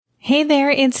Hey there,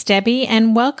 it's Debbie,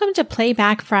 and welcome to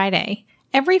Playback Friday.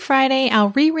 Every Friday, I'll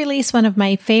re-release one of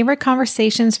my favorite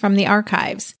conversations from the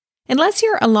archives. Unless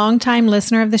you're a longtime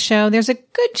listener of the show, there's a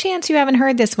good chance you haven't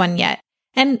heard this one yet.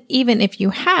 And even if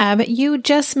you have, you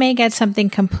just may get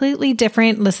something completely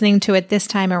different listening to it this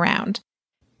time around.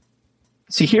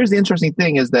 See, here's the interesting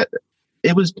thing is that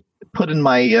it was put in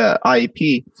my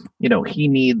IEP, he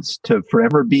needs to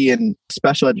forever be in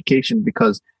special education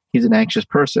because he's an anxious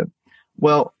person.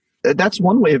 Well, that's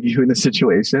one way of viewing the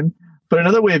situation. But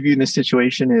another way of viewing the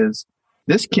situation is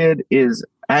this kid is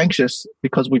anxious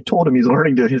because we've told him he's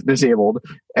learning disabled.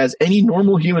 As any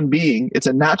normal human being, it's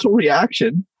a natural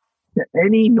reaction to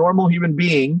any normal human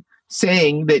being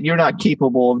saying that you're not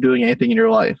capable of doing anything in your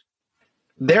life.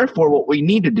 Therefore, what we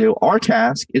need to do, our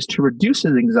task, is to reduce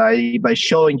his anxiety by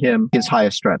showing him his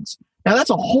highest strengths. Now,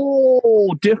 that's a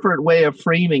whole different way of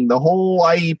framing the whole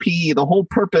IEP, the whole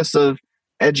purpose of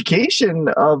education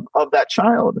of that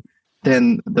child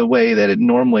than the way that it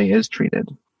normally is treated.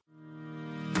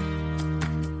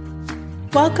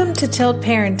 Welcome to Tilt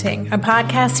Parenting, a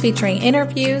podcast featuring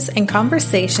interviews and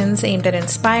conversations aimed at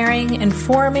inspiring,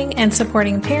 informing, and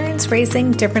supporting parents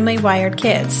raising differently wired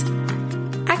kids.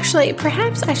 Actually,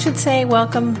 perhaps I should say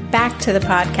welcome back to the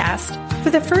podcast. For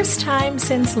the first time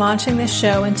since launching this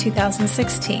show in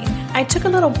 2016, I took a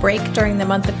little break during the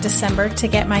month of December to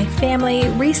get my family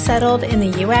resettled in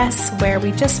the US, where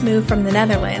we just moved from the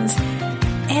Netherlands,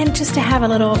 and just to have a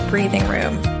little breathing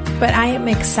room. But I am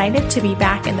excited to be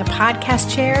back in the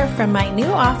podcast chair from my new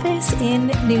office in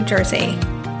New Jersey.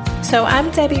 So I'm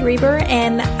Debbie Reber,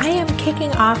 and I am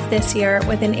kicking off this year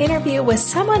with an interview with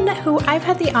someone who I've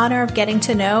had the honor of getting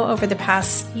to know over the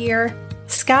past year,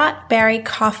 Scott Barry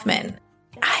Kaufman.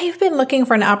 I've been looking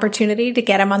for an opportunity to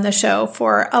get him on the show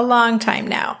for a long time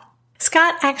now.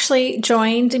 Scott actually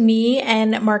joined me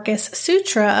and Marcus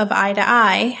Sutra of Eye to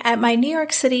Eye at my New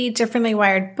York City Differently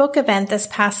Wired book event this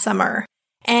past summer.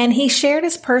 And he shared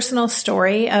his personal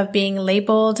story of being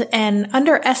labeled and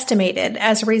underestimated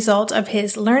as a result of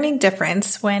his learning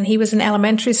difference when he was in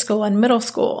elementary school and middle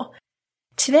school.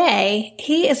 Today,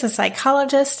 he is a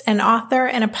psychologist, an author,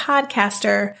 and a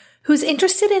podcaster who's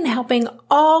interested in helping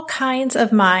all kinds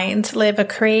of minds live a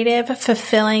creative,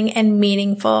 fulfilling, and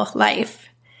meaningful life.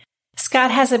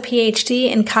 Scott has a PhD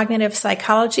in cognitive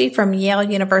psychology from Yale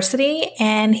University,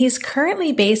 and he's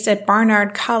currently based at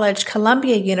Barnard College,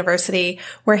 Columbia University,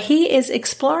 where he is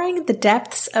exploring the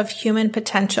depths of human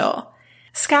potential.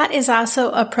 Scott is also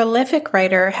a prolific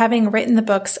writer, having written the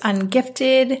books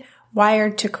Ungifted,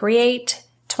 Wired to Create,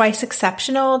 Twice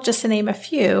Exceptional, just to name a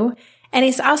few, and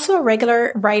he's also a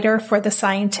regular writer for the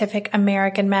Scientific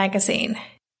American magazine.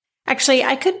 Actually,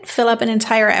 I could fill up an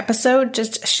entire episode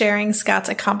just sharing Scott's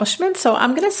accomplishments, so I'm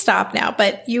going to stop now,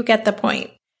 but you get the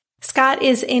point. Scott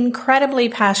is incredibly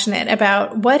passionate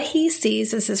about what he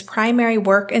sees as his primary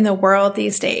work in the world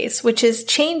these days, which is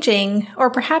changing, or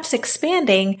perhaps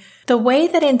expanding, the way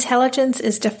that intelligence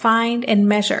is defined and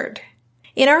measured.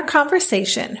 In our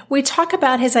conversation, we talk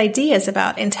about his ideas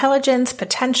about intelligence,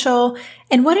 potential,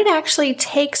 and what it actually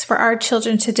takes for our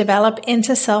children to develop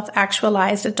into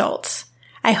self-actualized adults.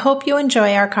 I hope you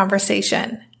enjoy our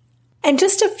conversation. And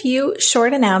just a few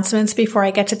short announcements before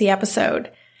I get to the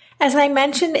episode. As I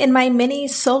mentioned in my mini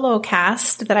solo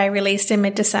cast that I released in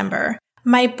mid-December,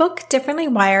 my book Differently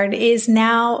Wired is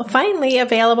now finally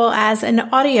available as an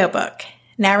audiobook,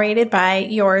 narrated by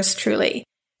yours truly.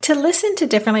 To listen to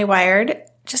Differently Wired,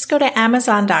 just go to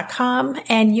Amazon.com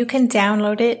and you can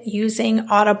download it using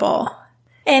Audible.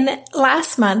 And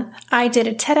last month, I did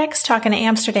a TEDx talk in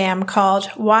Amsterdam called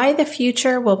Why the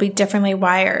Future Will Be Differently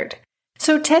Wired.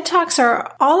 So TED Talks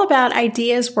are all about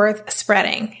ideas worth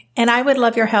spreading, and I would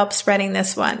love your help spreading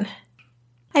this one.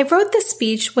 I wrote this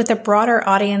speech with a broader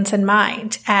audience in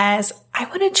mind, as I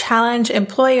want to challenge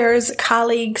employers,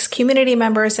 colleagues, community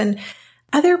members, and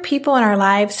other people in our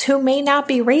lives who may not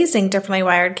be raising differently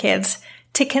wired kids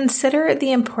to consider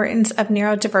the importance of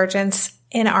neurodivergence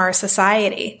in our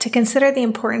society, to consider the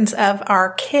importance of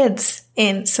our kids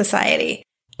in society.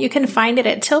 You can find it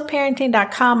at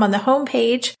tiltparenting.com on the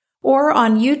homepage, or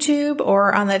on YouTube,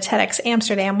 or on the TEDx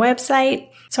Amsterdam website.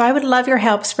 So I would love your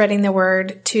help spreading the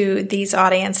word to these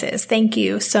audiences. Thank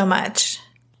you so much.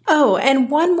 Oh, and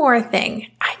one more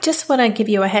thing. I just want to give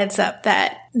you a heads up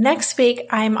that next week,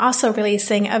 I'm also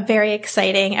releasing a very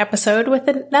exciting episode with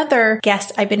another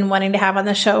guest I've been wanting to have on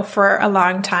the show for a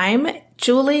long time,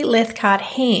 Julie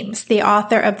Lythcott-Hames, the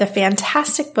author of the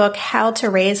fantastic book, How to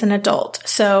Raise an Adult.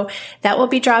 So that will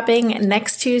be dropping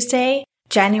next Tuesday,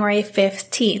 January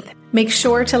 15th. Make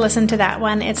sure to listen to that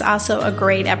one. It's also a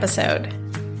great episode.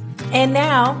 And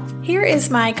now, Here is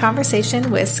my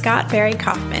conversation with Scott Barry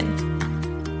Kaufman.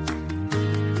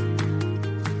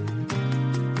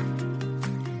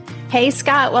 Hey,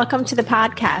 Scott, welcome to the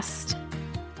podcast.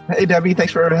 Hey, Debbie,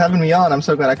 thanks for having me on. I'm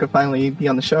so glad I could finally be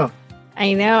on the show.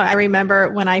 I know. I remember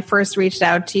when I first reached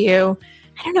out to you,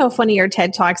 I don't know if one of your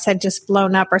TED Talks had just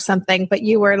blown up or something, but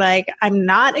you were like, I'm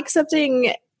not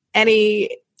accepting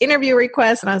any interview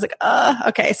requests. And I was like,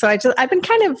 okay. So I've been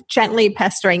kind of gently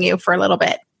pestering you for a little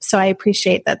bit. So I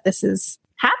appreciate that this is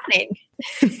happening.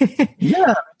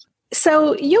 Yeah.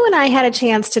 So you and I had a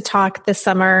chance to talk this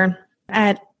summer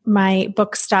at my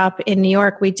book stop in New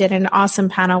York. We did an awesome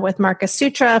panel with Marcus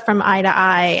Sutra from Eye to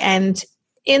Eye. And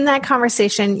in that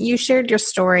conversation, you shared your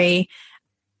story.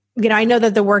 You know, I know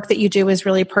that the work that you do is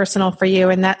really personal for you,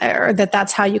 and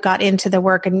that's how you got into the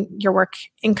work, and your work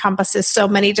encompasses so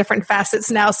many different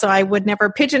facets now. So I would never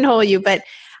pigeonhole you, but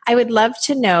I would love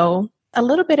to know a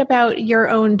little bit about your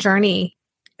own journey,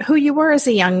 who you were as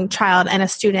a young child and a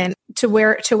student to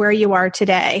where you are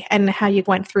today, and how you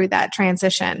went through that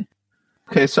transition.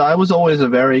 Okay, so I was always a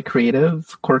very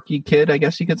creative, quirky kid, I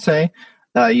guess you could say.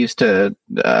 I used to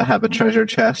have a treasure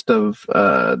chest of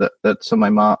that some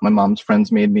of my mom's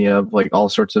friends made me of, like all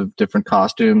sorts of different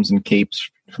costumes and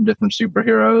capes from different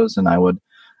superheroes, and I would,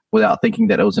 without thinking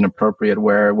that it was inappropriate,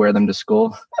 wear them to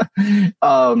school.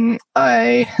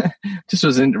 I just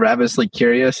was ravenously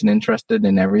curious and interested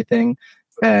in everything.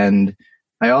 And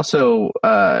I also,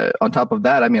 on top of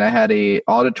that, I mean, I had a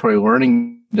auditory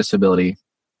learning disability,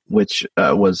 which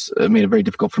made it very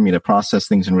difficult for me to process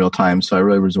things in real time. So I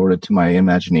really resorted to my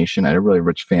imagination. I had a really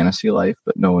rich fantasy life,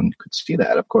 but no one could see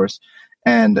that, of course.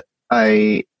 And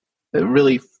I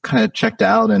really kind of checked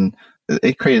out, and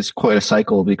it created quite a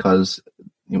cycle because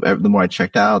the more I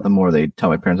checked out, the more they'd tell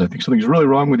my parents, I think something's really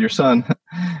wrong with your son.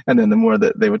 And then the more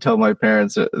that they would tell my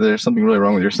parents there's something really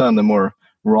wrong with your son, the more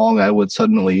wrong I would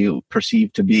suddenly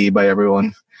perceive to be by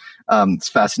everyone. It's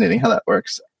fascinating how that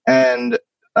works. And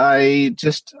I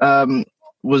just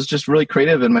was just really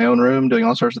creative in my own room, doing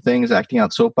all sorts of things, acting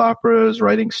out soap operas,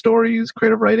 writing stories,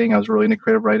 creative writing. I was really into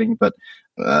creative writing, but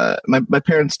my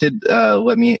parents did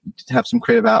let me have some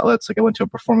creative outlets. Like I went to a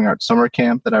performing arts summer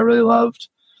camp that I really loved.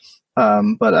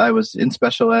 But I was in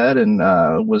special ed and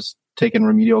was taking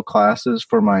remedial classes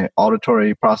for my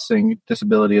auditory processing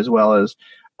disability as well as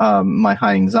my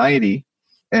high anxiety.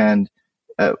 And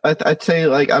I'd say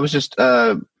like I was just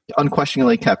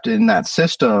unquestioningly kept in that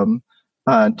system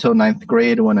until ninth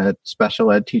grade, when a special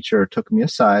ed teacher took me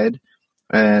aside,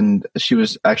 and she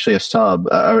was actually a sub,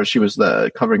 or she was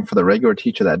the covering for the regular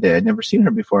teacher that day. I'd never seen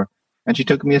her before. And she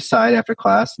took me aside after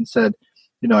class and said,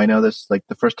 you know, I know this like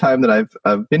the first time that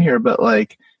I've been here, but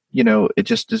like, you know, it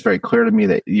just is very clear to me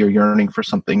that you're yearning for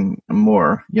something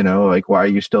more, you know, like, why are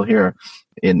you still here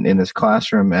in this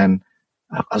classroom? And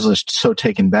I was just so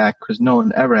taken back because no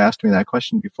one ever asked me that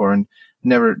question before, and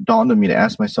never dawned on me to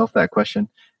ask myself that question.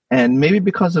 And maybe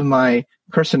because of my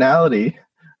personality,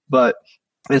 but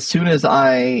as soon as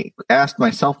I asked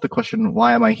myself the question,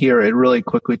 why am I here? It really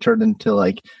quickly turned into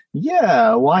like,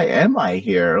 yeah, why am I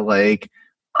here? Like,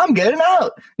 I'm getting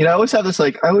out. You know, I always have this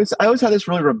like, I always had this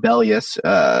really rebellious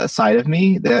side of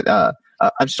me that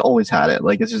I've just always had it.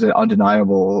 Like, it's just an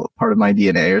undeniable part of my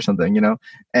DNA or something, you know?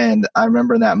 And I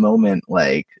remember in that moment,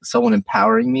 like someone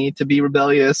empowering me to be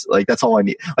rebellious. Like, that's all I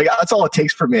need. Like, that's all it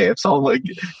takes for me. If someone like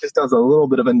just does a little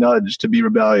bit of a nudge to be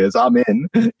rebellious, I'm in,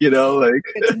 you know, like,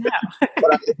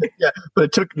 but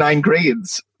it took 9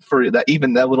 grades for that,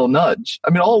 even that little nudge. I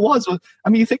mean, all it was, I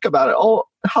mean, you think about it,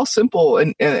 how simple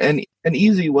and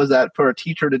easy was that for a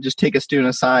teacher to just take a student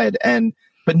aside,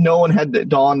 but no one had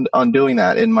dawned on doing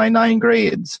that in my 9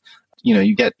 grades. You know,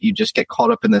 you just get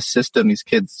caught up in this system. These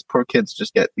poor kids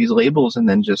just get these labels and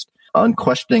then just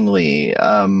unquestioningly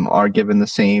are given the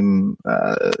same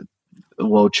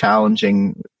low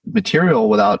challenging material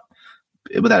without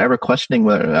ever questioning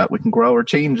whether we can grow or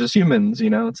change as humans. You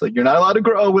know, it's like, you're not allowed to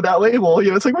grow with that label. You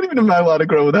know, it's like, what even am I allowed to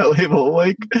grow with that label?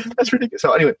 Like, that's ridiculous.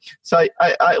 So anyway,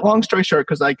 I long story short,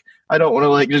 because like I don't want to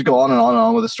like just go on and on and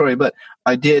on with the story, but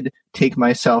I did take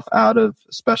myself out of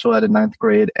special ed in 9th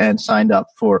grade and signed up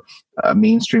for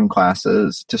mainstream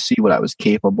classes to see what I was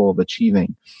capable of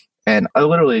achieving. And I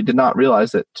literally did not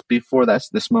realize that before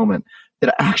this moment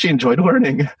that I actually enjoyed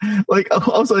learning. Like,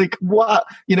 I was like, wow,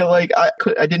 you know, like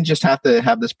I didn't just have to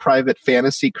have this private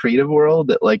fantasy creative world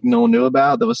that like no one knew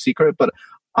about, that was secret, but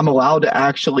I'm allowed to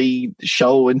actually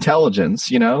show intelligence,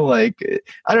 you know, like,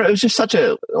 I don't know, it was just such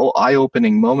a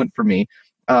eye-opening moment for me.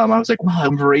 I was like, wow,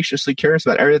 I'm voraciously curious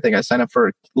about everything. I signed up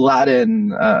for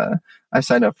Latin. I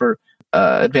signed up for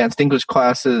advanced English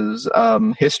classes,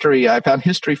 history. I found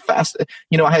history fast.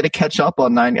 You know, I had to catch up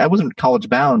on I wasn't college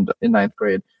bound in 9th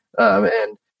grade.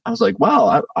 And I was like,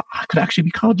 wow, I could actually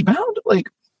be college bound. Like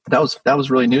that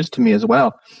was really news to me as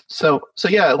well. So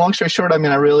yeah, long story short, I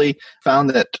mean, I really found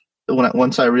that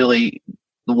once I really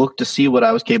looked to see what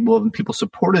I was capable of and people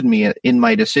supported me in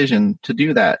my decision to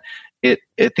do that,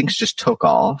 things just took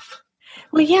off.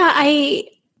 Well, yeah,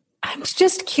 I'm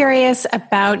just curious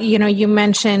about, you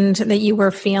mentioned that you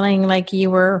were feeling like you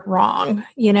were wrong,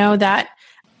 that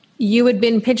you had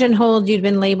been pigeonholed, you'd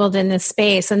been labeled in this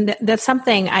space. And that's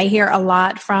something I hear a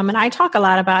lot from, and I talk a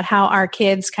lot about how our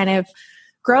kids kind of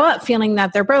grow up feeling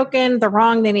that they're broken, they're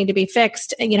wrong, they need to be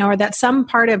fixed, or that some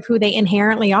part of who they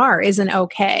inherently are isn't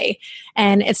okay.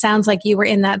 And it sounds like you were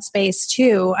in that space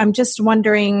too. I'm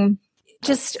wondering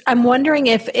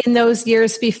if in those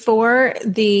years before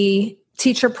the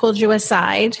teacher pulled you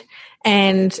aside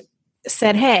and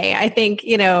said, hey, I think,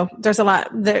 there's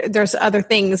there's other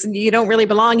things, you don't really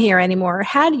belong here anymore.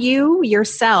 Had you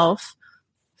yourself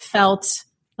felt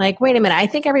like, wait a minute, I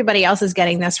think everybody else is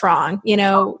getting this wrong,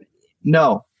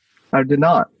 No, I did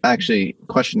not actually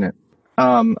question it.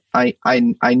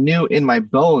 I knew in my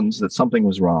bones that something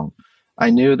was wrong. I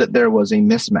knew that there was a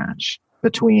mismatch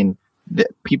between the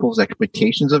people's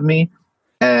expectations of me.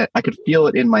 I could feel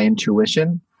it in my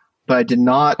intuition, but I did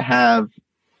not have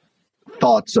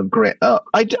thoughts of great.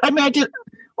 I did.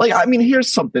 Like, I mean,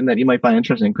 here's something that you might find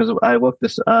interesting because I looked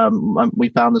this. We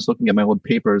found this looking at my old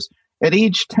papers. At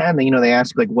age 10, they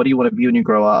ask like, "What do you want to be when you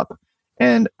grow up?"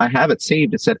 And I have it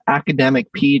saved. It said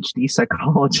academic PhD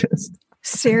psychologist.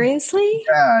 Seriously?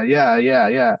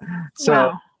 Yeah. So,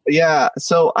 wow. Yeah.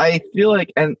 So I feel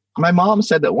like, and my mom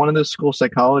said that one of the school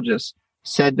psychologists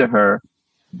said to her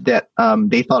that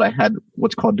they thought I had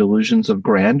what's called delusions of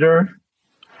grandeur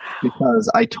because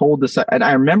I told this, and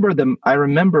I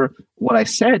remember what I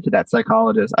said to that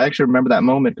psychologist. I actually remember that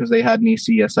moment because they had me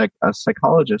see a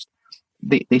psychologist.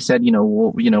 They said,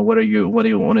 what do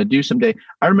you want to do someday?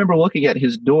 I remember looking at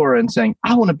his door and saying,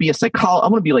 I want to be a psychologist. I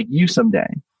want to be like you someday.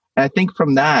 And I think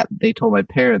from that, they told my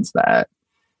parents that.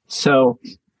 So,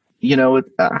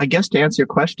 I guess to answer your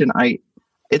question,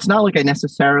 it's not like I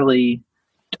necessarily,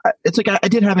 it's like I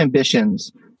did have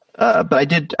ambitions, but I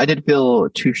did feel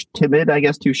too timid, I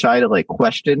guess, too shy to like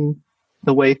question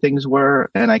the way things were.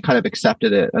 And I kind of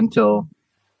accepted it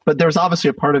but there was obviously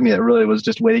a part of me that really was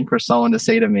just waiting for someone to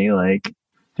say to me like,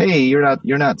 hey, you're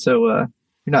not so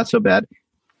bad.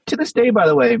 To this day, by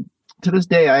the way,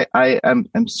 I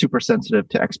am super sensitive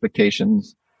to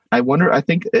expectations. I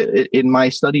think in my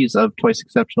studies of twice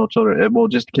exceptional children,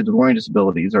 just kids with learning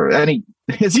disabilities or any,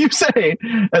 as you say,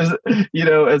 as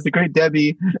the great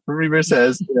Debbie Reaver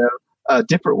says,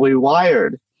 differently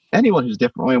wired, anyone who's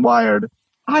differently wired,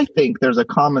 I think there's a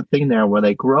common thing there where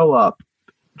they grow up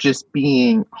just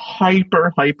being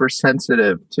hyper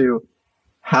sensitive to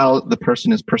how the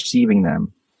person is perceiving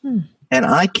them. And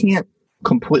I can't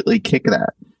completely kick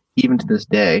that even to this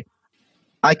day.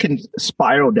 I can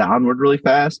spiral downward really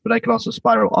fast, but I can also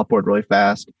spiral upward really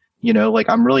fast. Like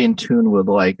I'm really in tune with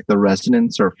like the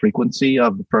resonance or frequency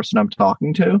of the person I'm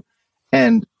talking to.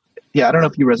 And yeah, I don't know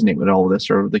if you resonate with all of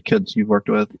this or the kids you've worked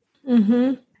with.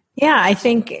 Mm-hmm. Yeah, I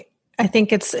think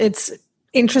it's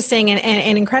interesting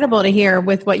and incredible to hear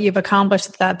with what you've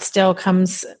accomplished that still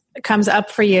comes up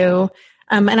for you.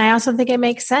 And I also think it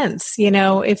makes sense,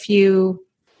 if you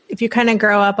kind of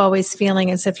grow up always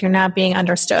feeling as if you're not being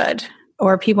understood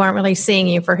or people aren't really seeing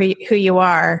you for who you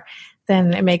are,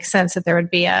 then it makes sense that there would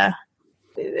be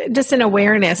just an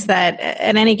awareness that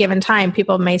at any given time,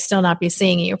 people may still not be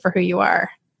seeing you for who you are.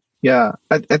 Yeah,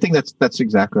 I think that's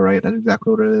exactly right. That's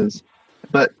exactly what it is.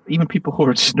 But even people who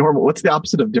are just normal, what's the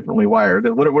opposite of differently wired?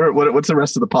 What's the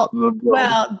rest of the pop?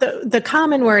 Well, the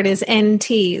common word is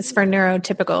NTs for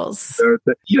neurotypicals.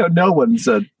 No one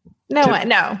said.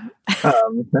 No.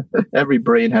 Every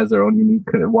brain has their own unique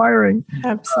kind of wiring.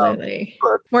 Absolutely.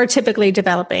 More typically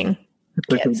developing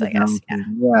kids, I guess.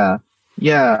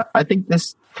 Yeah. I think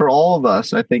this, for all of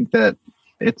us, I think that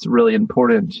it's really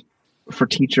important for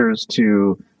teachers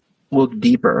to look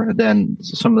deeper than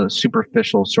some of the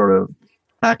superficial sort of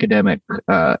academic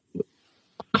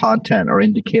content or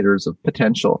indicators of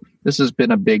potential. This has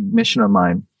been a big mission of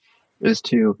mine, is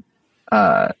to,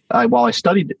 while I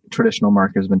studied traditional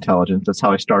markers of intelligence, that's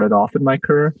how I started off in my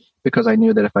career, because I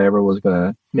knew that if I ever was going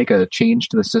to make a change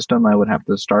to the system, I would have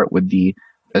to start with the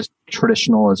as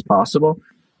traditional as possible.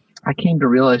 I came to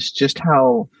realize just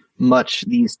how much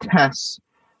these tests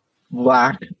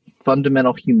lack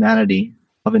fundamental humanity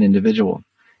of an individual.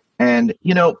 And,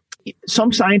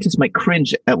 some scientists might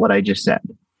cringe at what I just said,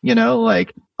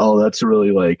 like, oh, that's really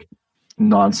like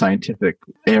non-scientific,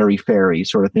 airy-fairy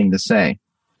sort of thing to say.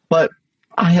 But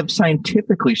I have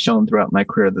scientifically shown throughout my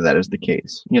career that that is the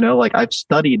case. Like I've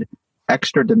studied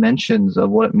extra dimensions of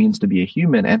what it means to be a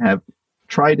human and have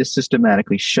tried to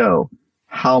systematically show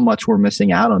how much we're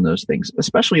missing out on those things,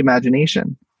 especially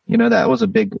imagination. That was a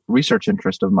big research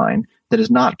interest of mine that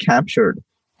is not captured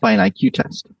by an IQ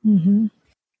test. Mm-hmm.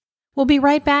 We'll be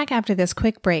right back after this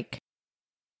quick break.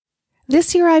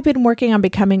 This year, I've been working on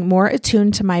becoming more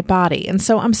attuned to my body, and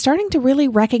so I'm starting to really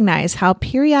recognize how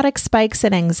periodic spikes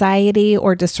in anxiety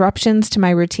or disruptions to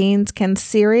my routines can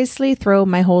seriously throw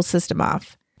my whole system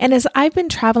off. And as I've been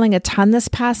traveling a ton this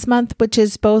past month, which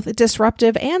is both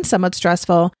disruptive and somewhat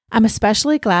stressful, I'm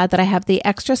especially glad that I have the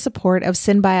extra support of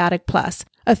Synbiotic Plus,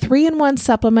 a 3-in-1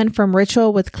 supplement from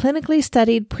Ritual with clinically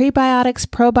studied prebiotics,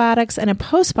 probiotics, and a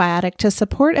postbiotic to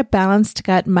support a balanced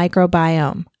gut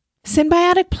microbiome.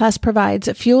 Synbiotic Plus provides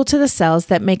fuel to the cells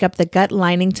that make up the gut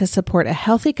lining to support a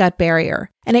healthy gut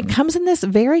barrier. And it comes in this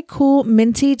very cool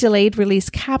minty delayed release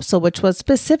capsule, which was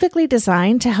specifically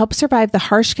designed to help survive the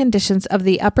harsh conditions of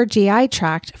the upper GI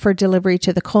tract for delivery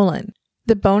to the colon.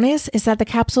 The bonus is that the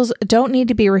capsules don't need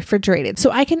to be refrigerated, so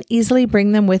I can easily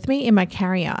bring them with me in my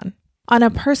carry-on. On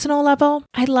a personal level,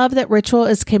 I love that Ritual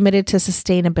is committed to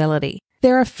sustainability.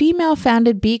 They're a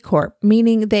female-founded B Corp,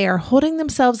 meaning they are holding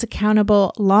themselves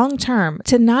accountable long-term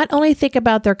to not only think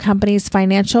about their company's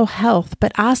financial health,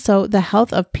 but also the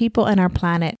health of people and our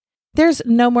planet. There's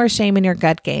no more shame in your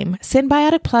gut game.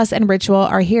 Synbiotic Plus and Ritual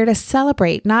are here to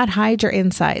celebrate, not hide your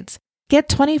insides. Get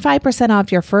 25%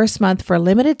 off your first month for a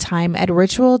limited time at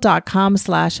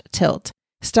ritual.com/tilt.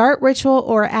 Start Ritual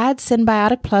or add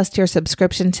Synbiotic Plus to your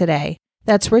subscription today.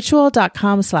 That's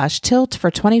ritual.com/tilt for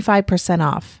 25%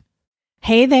 off.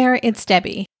 Hey there, it's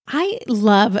Debbie. I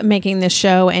love making this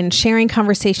show and sharing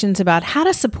conversations about how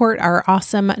to support our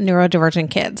awesome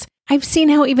neurodivergent kids. I've seen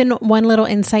how even one little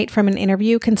insight from an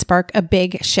interview can spark a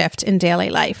big shift in daily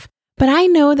life. But I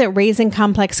know that raising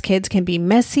complex kids can be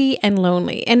messy and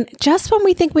lonely. And just when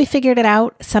we think we figured it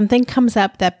out, something comes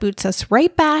up that boots us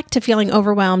right back to feeling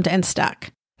overwhelmed and stuck.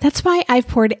 That's why I've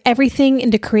poured everything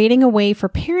into creating a way for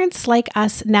parents like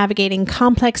us navigating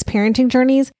complex parenting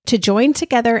journeys to join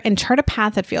together and chart a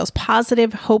path that feels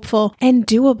positive, hopeful, and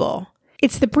doable.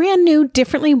 It's the brand new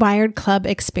Differently Wired Club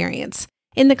experience.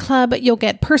 In the club, you'll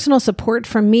get personal support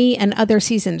from me and other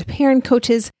seasoned parent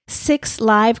coaches, 6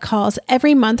 live calls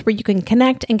every month where you can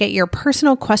connect and get your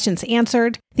personal questions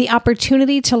answered, the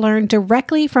opportunity to learn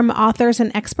directly from authors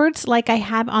and experts like I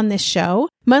have on this show,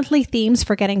 monthly themes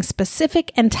for getting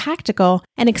specific and tactical,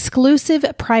 an exclusive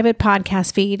private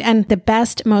podcast feed, and the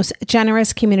best, most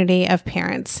generous community of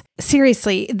parents.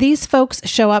 Seriously, these folks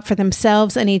show up for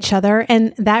themselves and each other,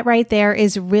 and that right there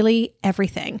is really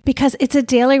everything, because it's a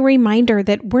daily reminder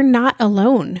that we're not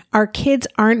alone. Our kids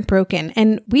aren't broken,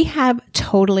 and we have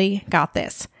totally got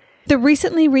this. The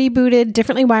recently rebooted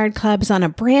Differently Wired Club is on a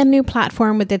brand new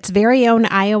platform with its very own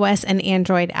iOS and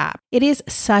Android app. It is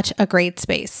such a great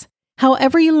space.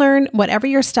 However you learn, whatever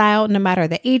your style, no matter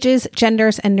the ages,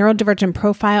 genders, and neurodivergent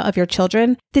profile of your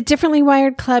children, the Differently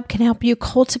Wired Club can help you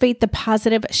cultivate the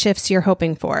positive shifts you're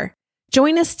hoping for.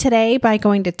 Join us today by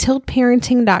going to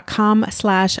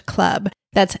tiltparenting.com/club.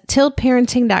 That's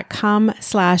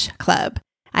tiltparenting.com/club.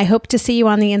 I hope to see you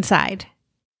on the inside.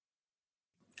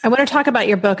 I want to talk about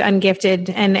your book,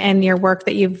 Ungifted, and your work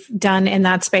that you've done in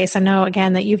that space. I know,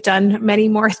 again, that you've done many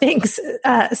more things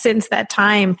since that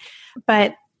time,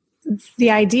 but the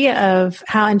idea of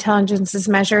how intelligence is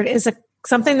measured is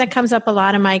something that comes up a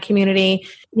lot in my community.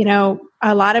 You know,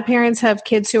 a lot of parents have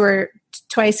kids who are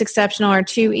twice exceptional or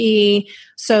 2E,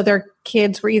 so their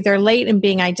kids were either late in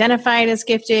being identified as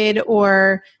gifted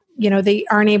or, you know, they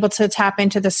aren't able to tap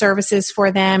into the services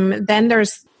for them. Then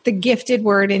there's the gifted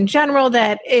word in general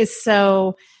that is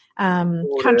so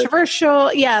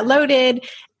controversial, loaded.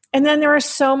 And then there are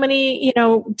so many, you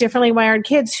know, differently wired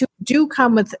kids who do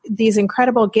come with these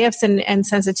incredible gifts and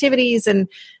sensitivities and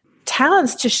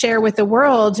talents to share with the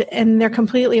world, and they're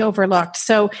completely overlooked.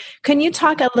 So can you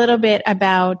talk a little bit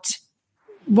about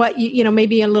what you know,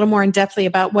 maybe a little more in depthly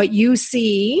about what you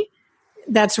see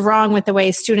that's wrong with the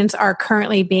way students are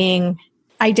currently being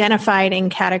identified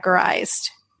and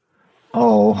categorized?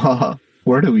 Oh,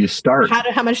 where do we start?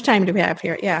 How much time do we have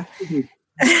here? Yeah.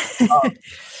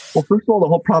 Well, first of all, the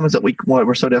whole problem is that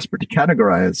we're so desperate to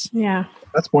categorize. Yeah.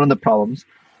 That's one of the problems.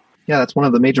 Yeah, that's one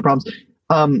of the major problems.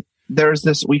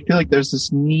 We feel like there's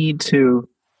this need to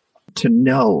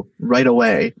know right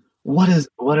away what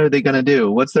are they going to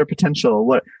do? What's their potential?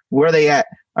 Where are they at?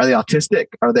 Are they autistic?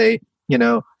 Are they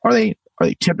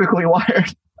typically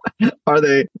wired? Are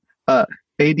they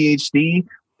ADHD?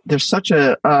 There's such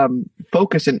a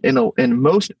focus in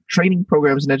most training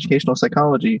programs in educational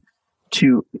psychology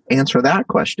to answer that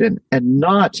question, and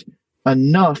not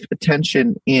enough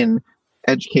attention in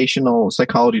educational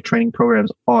psychology training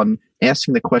programs on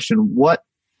asking the question, what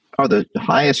are the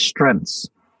highest strengths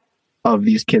of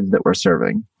these kids that we're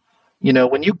serving?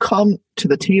 When you come to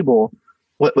the table,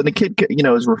 when the kid,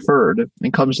 is referred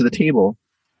and comes to the table,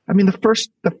 I mean,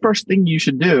 the first thing you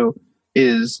should do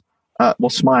is,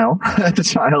 smile at the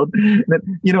child. And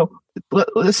then,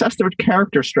 let's assess their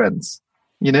character strengths.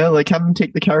 Like have them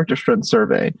take the character strength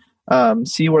survey,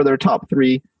 see where their top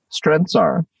 3 strengths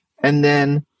are, and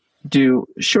then do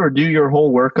your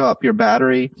whole workup, your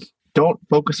battery. Don't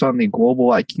focus on the global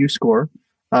IQ score.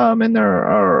 And there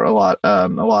are a lot.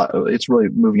 It's really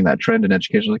moving that trend in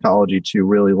educational psychology to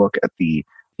really look at the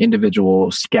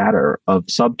individual scatter of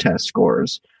subtest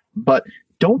scores. But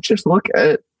don't just look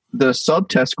at the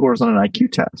subtest scores on an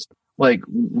IQ test. Like,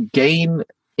 gain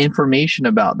information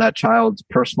about that child's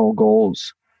personal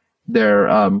goals, their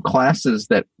classes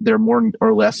that they're more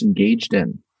or less engaged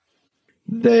in,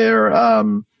 their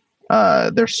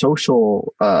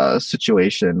social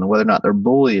situation, whether or not they're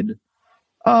bullied,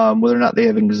 whether or not they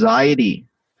have anxiety.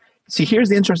 See, here's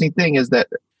the interesting thing is that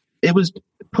it was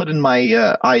put in my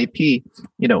IEP,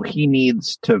 he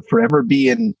needs to forever be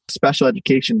in special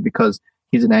education because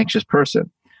he's an anxious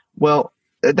person. Well,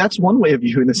 that's one way of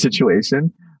viewing the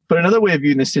situation. But another way of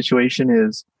viewing the situation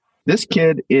is this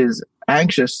kid is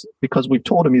anxious because we've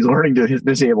told him he's learning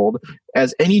disabled.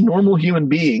 As any normal human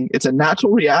being, it's a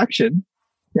natural reaction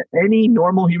to any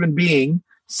normal human being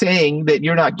saying that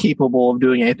you're not capable of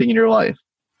doing anything in your life.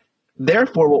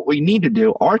 Therefore, what we need to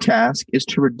do, our task, is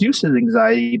to reduce his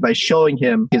anxiety by showing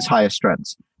him his highest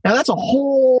strengths. Now, that's a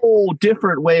whole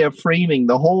different way of framing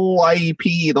the whole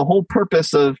IEP, the whole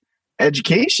purpose of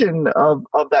education of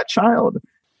that child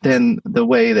than the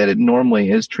way that it normally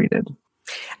is treated.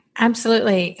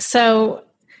 Absolutely. So,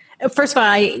 first of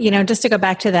all, just to go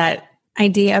back to that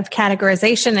idea of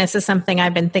categorization, this is something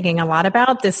I've been thinking a lot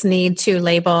about, this need to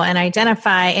label and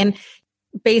identify. And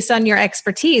based on your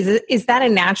expertise, is that a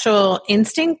natural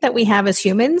instinct that we have as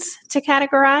humans to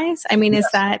categorize? I mean, yes,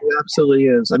 is that? It absolutely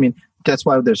is. I mean, that's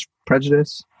why there's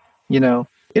prejudice.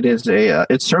 It is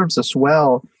it serves us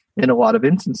well in a lot of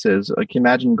instances. Like,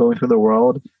 imagine going through the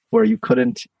world where you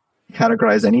couldn't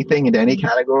categorize anything into any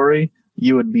category.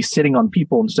 You would be sitting on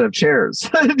people instead of chairs.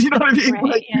 You know what I mean?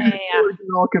 Right.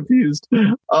 You're all confused.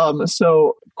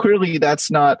 So clearly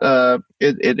that's not,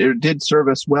 it did serve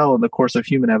us well in the course of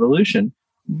human evolution,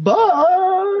 but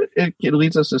it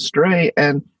leads us astray.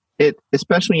 And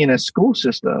especially in a school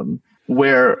system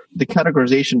where the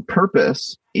categorization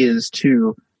purpose is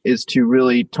to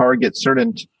really target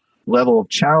certain level of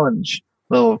challenge,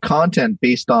 level of content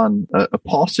based on a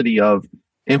paucity of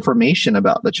information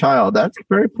about the child, that's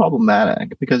very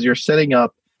problematic because you're setting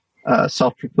up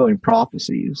self-fulfilling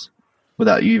prophecies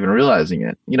without you even realizing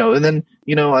it. And then,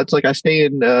 it's like I stay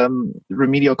in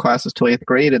remedial classes till 8th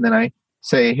grade, and then I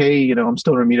say, hey, I'm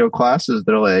still in remedial classes.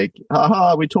 They're like,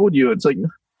 haha, we told you. It's like,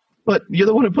 but you're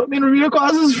the one who put me in remedial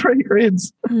classes for 8th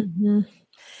grades. Mm-hmm.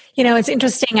 It's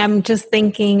interesting. I'm just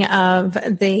thinking of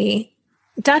the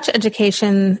Dutch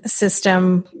education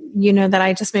system, that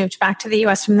I just moved back to the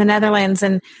U.S. from the Netherlands.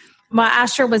 And while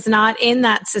Asher was not in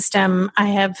that system, I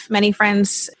have many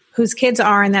friends whose kids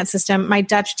are in that system. My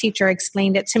Dutch teacher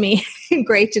explained it to me in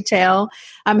great detail,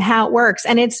 how it works.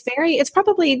 And it's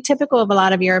probably typical of a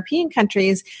lot of European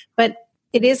countries, but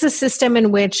it is a system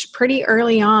in which pretty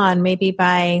early on, maybe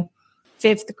by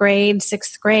 5th grade,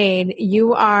 6th grade,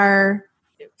 you are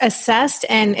assessed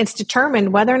and it's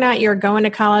determined whether or not you're going to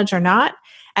college or not.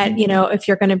 And, if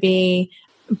you're going to be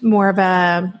more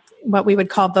of what we would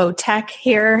call vo-tech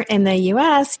here in the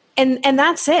US. And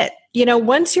that's it.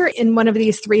 Once you're in one of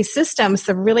these 3 systems,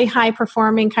 the really high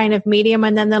performing, kind of medium,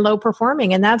 and then the low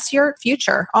performing, and that's your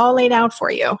future all laid out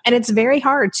for you. And it's very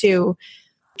hard to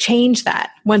change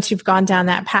that once you've gone down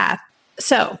that path.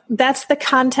 So that's the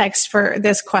context for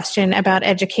this question about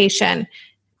education.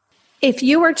 If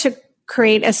you were to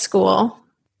create a school,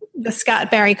 the Scott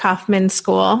Barry Kaufman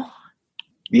School,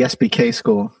 the SBK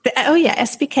school.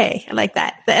 SBK. I like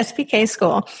that. The SBK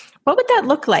school. What would that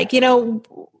look like?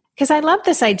 Because I love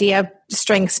this idea of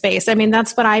strength space. I mean,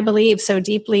 that's what I believe so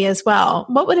deeply as well.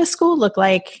 What would a school look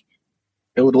like?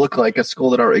 It would look like a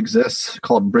school that already exists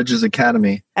called Bridges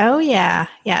Academy. Oh, yeah.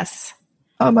 Yes.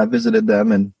 I visited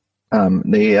them, and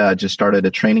they just started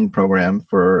a training program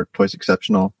for Twice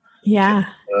Exceptional. Yeah.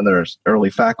 One of their early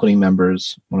faculty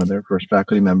members, one of their first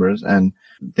faculty members, and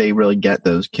they really get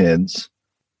those kids.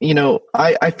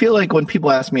 I feel like when people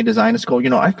ask me to design a school,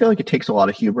 I feel like it takes a lot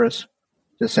of hubris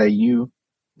to say you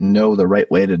know the right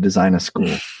way to design a school?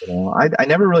 I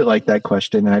never really liked that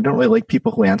question, and I don't really like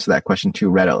people who answer that question too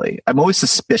readily. I'm always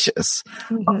suspicious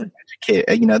of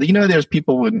there's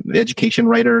people with education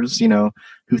writers,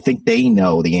 who think they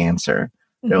know the answer.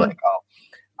 They're like, oh,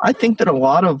 I think that a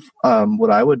lot of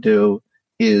what I would do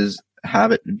is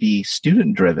have it be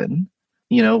student driven,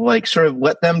 like sort of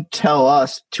let them tell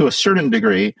us to a certain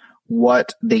degree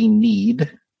what they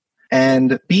need,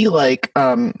 and be like,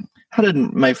 how did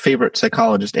my favorite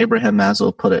psychologist, Abraham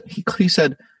Maslow, put it? He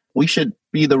said, we should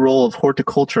be the role of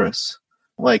horticulturists,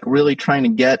 like really trying to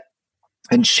get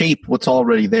and shape what's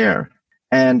already there.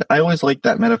 And I always like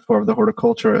that metaphor of the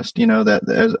horticulturist,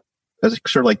 that as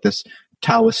sort of like this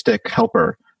Taoistic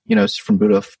helper, from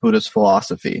Buddhist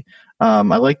philosophy. I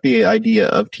like the idea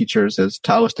of teachers as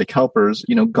Taoistic helpers,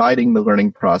 guiding the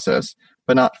learning process,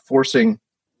 but not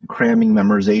cramming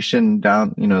memorization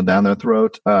down their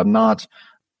throat, not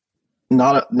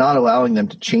allowing them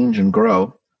to change and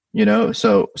grow,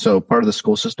 so part of the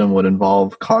school system would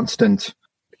involve constant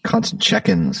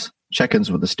check-ins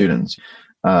with the students.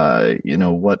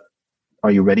 What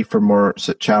are you ready for more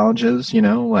challenges?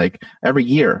 Like every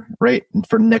year, right?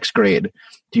 For next grade,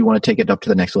 do you want to take it up to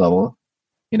the next level?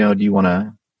 Do you want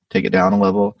to take it down a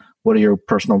level? What are your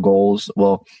personal goals?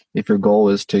 Well, if your goal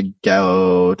is to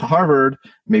go to Harvard,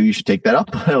 maybe you should take that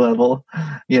up a level,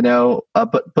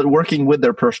 but working with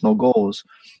their personal goals,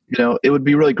 it would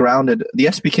be really grounded. The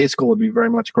SBK school would be very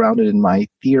much grounded in my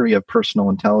theory of personal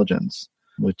intelligence,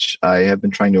 which I have been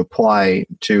trying to apply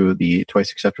to the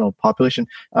twice exceptional population.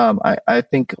 I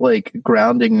think like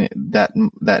grounding that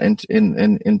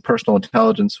in personal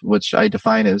intelligence, which I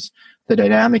define as the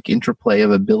dynamic interplay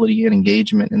of ability and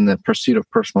engagement in the pursuit of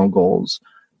personal goals,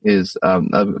 is a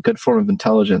good form of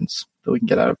intelligence that we can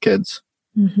get out of kids.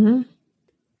 Mm-hmm.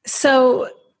 So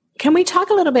can we talk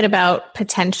a little bit about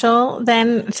potential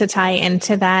then to tie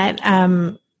into that?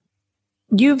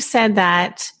 You've said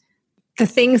that the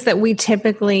things that we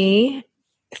typically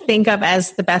think of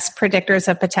as the best predictors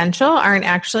of potential aren't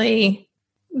actually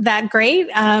that great,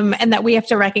 and that we have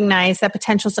to recognize that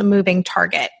potential is a moving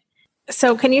target.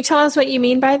 So can you tell us what you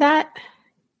mean by that?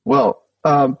 Well,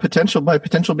 potential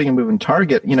being a moving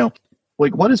target,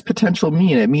 like what does potential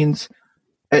mean? It means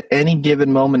at any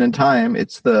given moment in time,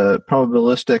 it's the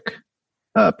probabilistic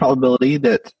probability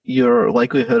that your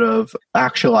likelihood of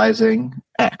actualizing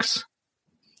X.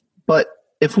 But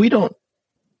if we don't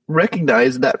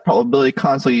recognize that probability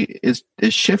constantly is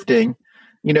shifting,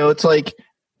 it's like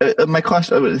my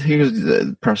cholesterol. Here's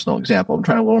a personal example. I'm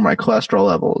trying to lower my cholesterol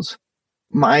levels.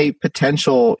 My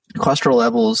potential cholesterol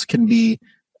levels can be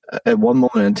at one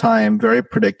moment in time very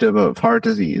predictive of heart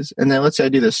disease. And then let's say I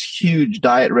do this huge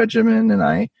diet regimen and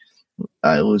I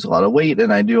lose a lot of weight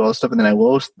and I do all this stuff, and then I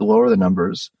lower the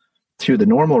numbers to the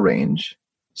normal range.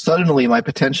 Suddenly my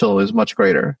potential is much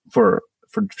greater for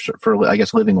I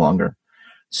guess living longer.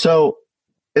 So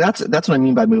that's what I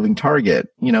mean by moving target.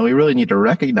 We really need to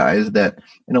recognize that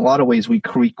in a lot of ways we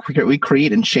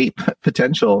create and shape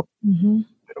potential. Mm-hmm.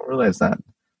 We don't realize that.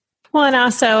 Well, and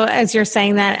also as you're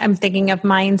saying that, I'm thinking of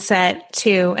mindset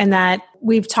too, and that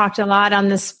we've talked a lot on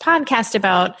this podcast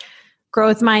about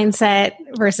growth mindset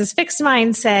versus fixed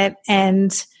mindset,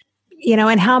 and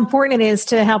and how important it is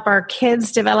to help our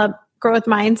kids develop growth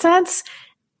mindsets.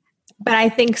 But I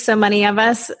think so many of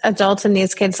us adults in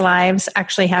these kids' lives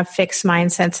actually have fixed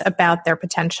mindsets about their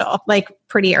potential, like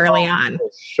pretty early on.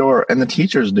 Sure. And the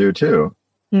teachers do too.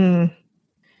 Mm.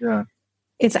 Yeah.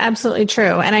 It's absolutely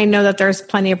true. And I know that there's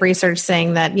plenty of research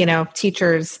saying that,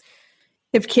 teachers,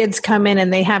 if kids come in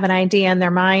and they have an idea in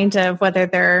their mind of whether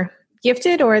they're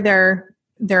gifted or they're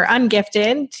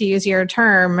ungifted, to use your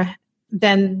term,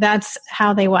 then that's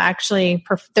how they will actually,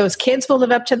 those kids will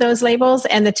live up to those labels,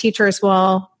 and the teachers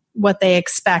will, what they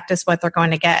expect is what they're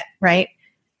going to get, right?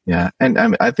 Yeah. And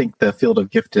I think the field of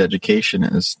gifted education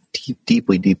is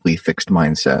deeply, deeply fixed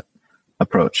mindset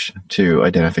approach to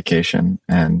identification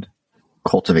and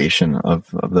cultivation of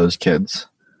those kids.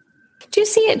 Do you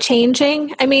see it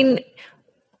changing? I mean,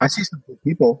 I see some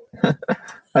people.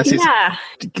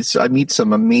 I meet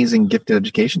some amazing gifted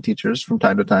education teachers from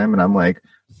time to time, and I'm like,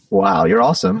 wow, you're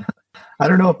awesome. I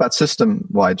don't know about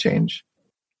system-wide change.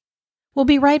 We'll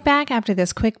be right back after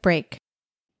this quick break.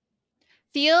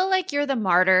 Feel like you're the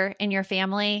martyr in your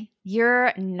family?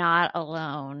 You're not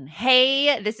alone.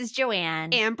 Hey, this is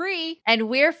Joanne. And Bree. And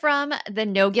we're from the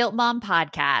No Guilt Mom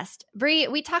podcast. Bree,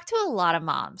 we talk to a lot of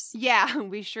moms. Yeah,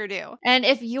 we sure do. And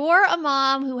if you're a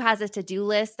mom who has a to-do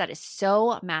list that is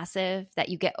so massive that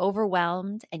you get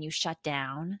overwhelmed and you shut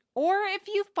down, or if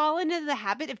you've fallen into the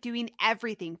habit of doing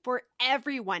everything for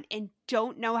everyone and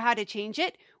don't know how to change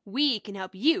it, we can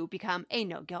help you become a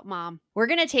no-guilt mom. We're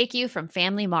going to take you from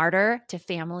family martyr to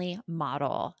family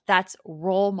model. That's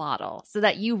role model, so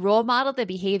that you role model the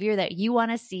behavior that you want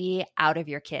to see out of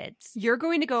your kids. You're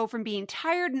going to go from being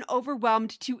tired and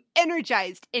overwhelmed to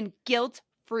energized and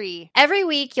guilt-free. Every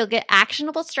week, you'll get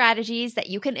actionable strategies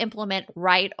that you can implement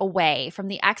right away from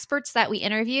the experts that we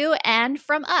interview and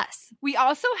from us. We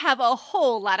also have a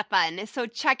whole lot of fun, so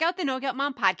check out the No Guilt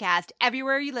Mom podcast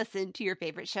everywhere you listen to your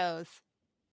favorite shows.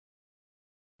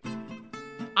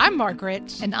 I'm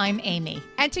Margaret. And I'm Amy.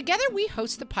 And together we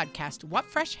host the podcast, What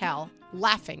Fresh Hell?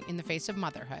 Laughing in the Face of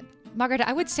Motherhood. Margaret,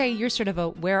 I would say you're sort of a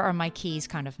where are my keys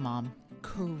kind of mom.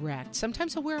 Correct.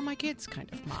 Sometimes a where are my kids kind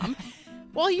of mom.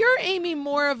 Well, you're, Amy,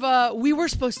 more of a we were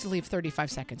supposed to leave 35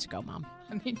 seconds ago, mom.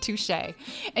 I mean, touche.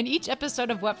 In each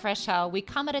episode of What Fresh Hell, we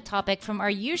come at a topic from our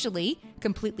usually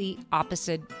completely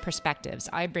opposite perspectives.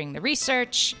 I bring the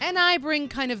research. And I bring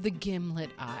kind of the gimlet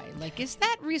eye. Like, is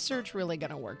that research really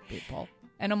going to work, people?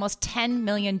 And almost 10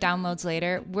 million downloads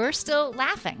later, we're still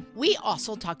laughing. We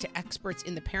also talk to experts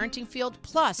in the parenting field,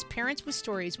 plus parents with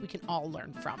stories we can all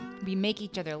learn from. We make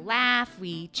each other laugh,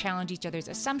 we challenge each other's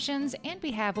assumptions, and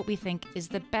we have what we think is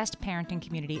the best parenting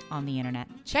community on the internet.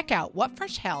 Check out What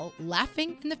Fresh Hell?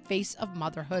 Laughing in the Face of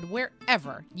Motherhood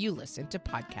wherever you listen to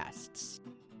podcasts.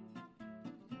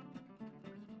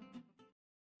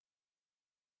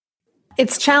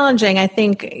 It's challenging, I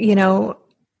think,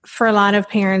 for a lot of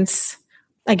parents.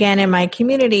 Again, in my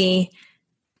community,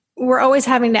 we're always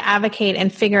having to advocate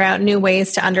and figure out new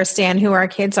ways to understand who our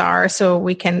kids are so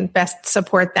we can best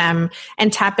support them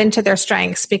and tap into their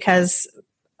strengths, because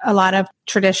a lot of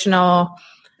traditional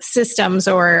systems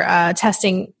or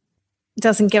testing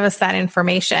doesn't give us that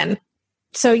information.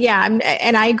 So yeah,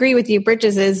 and I agree with you.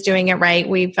 Bridges is doing it right.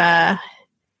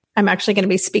 I'm actually going to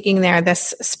be speaking there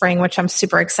this spring, which I'm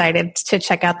super excited to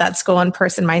check out that school in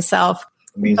person myself.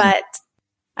 Amazing. But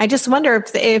I just wonder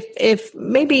if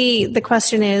maybe the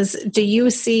question is, do you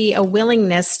see a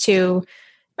willingness to,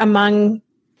 among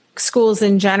schools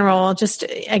in general, just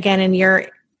again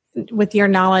with your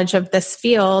knowledge of this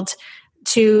field,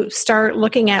 to start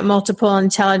looking at multiple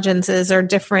intelligences or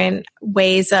different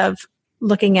ways of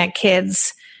looking at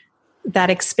kids that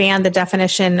expand the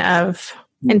definition of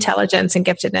intelligence and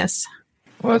giftedness?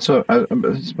 Well, that's what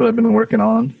I've been working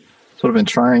on, sort of been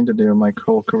trying to do my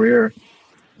whole career.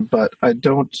 But I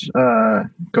don't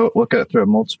go look at it through a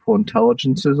multiple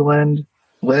intelligences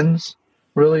lens,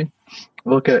 really. I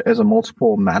look at it as a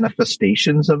multiple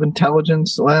manifestations of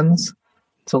intelligence lens.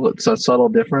 So it's a subtle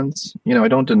difference. I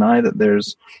don't deny that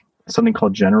there's something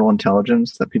called general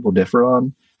intelligence that people differ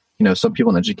on. Some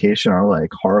people in education are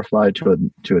like horrified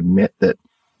to admit that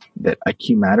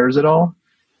IQ matters at all.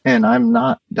 And I'm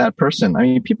not that person. I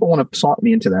mean, people want to slot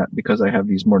me into that because I have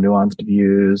these more nuanced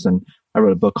views, and I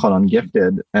wrote a book called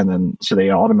Ungifted, and then so they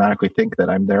automatically think that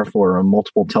I'm therefore a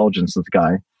multiple intelligences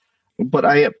guy. But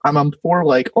I'm for,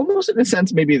 like, almost in a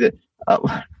sense maybe that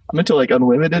I'm into like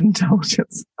unlimited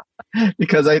intelligence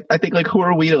because I think, like, who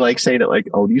are we to like say that, like,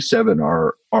 oh, these 7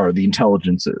 are the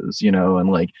intelligences,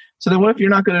 and like, so then what if you're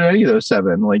not good at any of those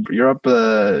 7? Like, you're up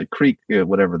a creek,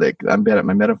 whatever I'm bad at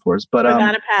my metaphors, but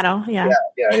without a paddle,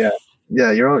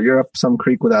 yeah, you're up some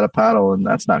creek without a paddle, and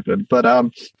that's not good.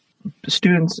 But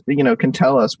students, can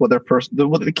tell us what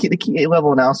the key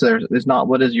level analysis is not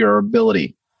what is your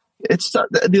ability. It's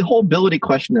the whole ability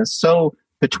question is so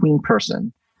between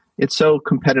person. It's so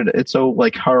competitive. It's so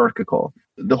like hierarchical.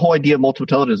 The whole idea of multiple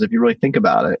intelligence, if you really think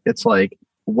about it, it's like,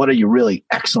 what are you really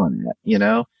excellent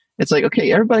at? It's like,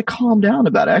 okay, everybody calm down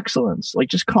about excellence. Like,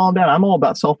 just calm down. I'm all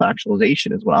about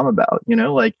self-actualization is what I'm about.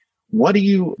 Like, what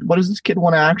does this kid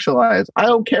want to actualize? I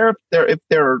don't care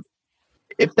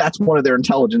if that's one of their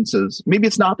intelligences. Maybe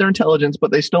it's not their intelligence,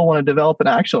 but they still want to develop and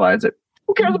actualize it.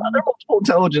 Who cares about their multiple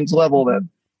intelligence level then?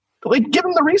 Like, give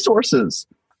them the resources.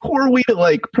 Who are we to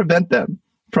like prevent them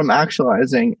from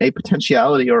actualizing a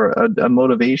potentiality or a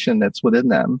motivation that's within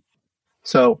them?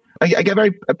 So I get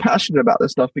very passionate about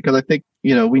this stuff because I think,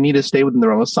 we need to stay within the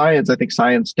realm of science. I think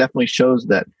science definitely shows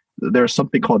that there's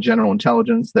something called general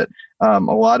intelligence, that a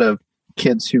lot of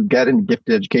kids who get into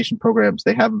gifted education programs,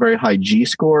 they have a very high G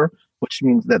score, which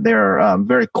means that they're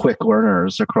very quick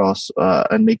learners across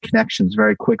and make connections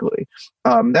very quickly.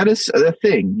 That is a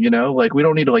thing, like, we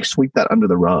don't need to like sweep that under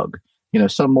the rug.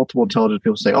 Some multiple intelligence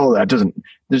people say, oh, that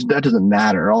doesn't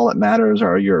matter. All that matters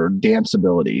are your dance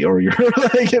ability or your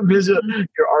like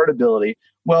your art ability.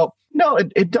 Well, no,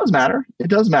 it does matter. It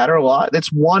does matter a lot.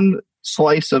 It's one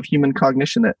slice of human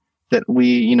cognition that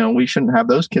we shouldn't have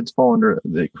those kids fall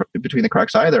between the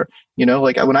cracks either.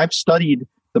 Like, when I've studied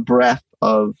the breadth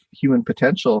of human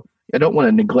potential, I don't want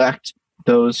to neglect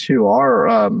those who are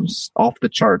off the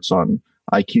charts on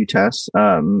IQ tests,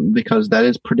 because that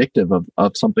is predictive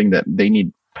of something that they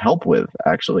need help with,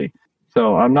 actually.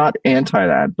 So I'm not anti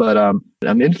that, but I'm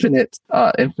infinite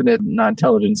not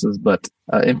intelligences, but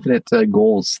infinite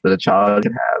goals that a child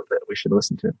can have that we should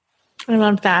listen to. I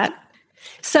love that.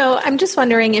 So I'm just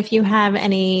wondering if you have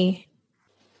any,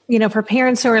 for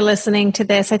parents who are listening to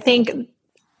this, I think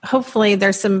hopefully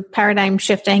there's some paradigm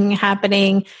shifting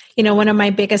happening. One of my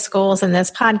biggest goals in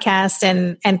this podcast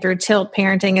and through Tilt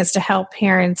Parenting is to help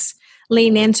parents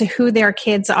lean into who their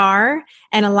kids are.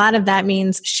 And a lot of that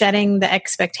means shedding the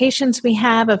expectations we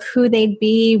have of who they'd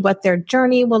be, what their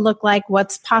journey will look like,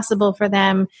 what's possible for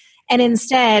them, and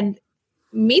instead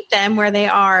meet them where they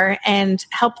are and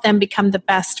help them become the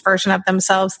best version of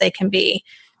themselves they can be.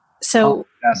 So,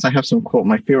 yes, I have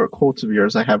my favorite quotes of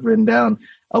yours I have written down.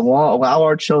 Allow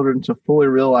our children to fully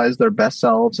realize their best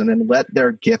selves and then let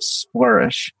their gifts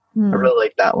flourish. I really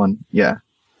like that one. Yeah.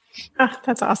 Oh,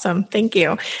 that's awesome. Thank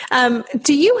you.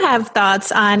 Do you have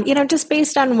thoughts on, just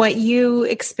based on what you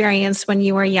experienced when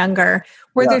you were younger,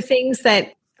 were there things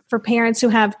that for parents who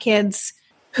have kids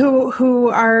who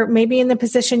are maybe in the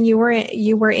position you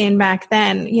were in back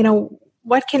then,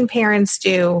 what can parents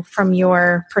do from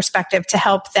your perspective to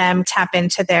help them tap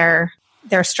into their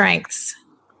strengths?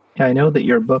 Yeah, I know that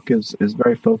your book is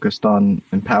very focused on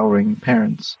empowering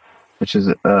parents, which is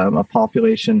a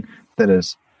population that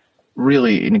is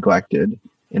really neglected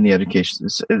in the education.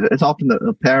 It's often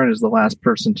the parent is the last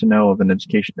person to know of an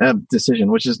education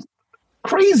decision, which is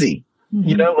crazy.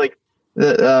 Mm-hmm.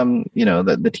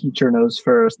 The teacher knows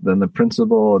first, then the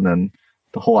principal, and then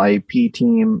the whole IEP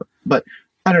team. But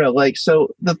I don't know,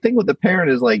 so the thing with the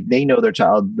parent is they know their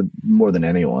child more than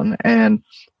anyone. And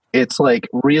it's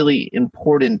really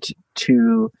important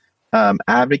to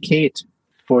advocate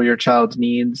for your child's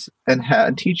needs and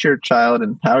teach your child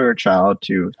and empower your child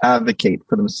to advocate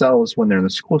for themselves when they're in the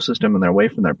school system and they're away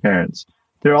from their parents.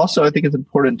 There also, I think it's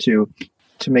important to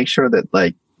make sure that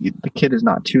the kid is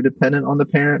not too dependent on the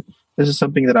parent. This is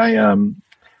something that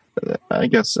I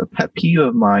guess a pet peeve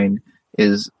of mine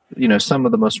is, some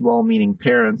of the most well-meaning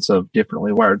parents of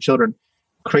differently wired children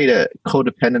create a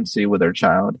codependency with their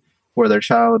child, where their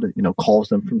child, calls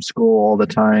them from school all the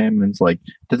time. And it's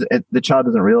the child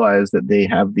doesn't realize that they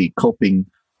have the coping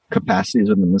capacities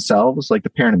within themselves. The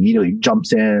parent immediately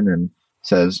jumps in and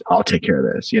says, I'll take care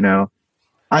of this.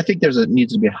 I think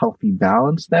needs to be a healthy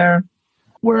balance there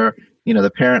where,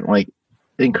 the parent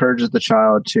encourages the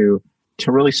child to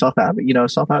really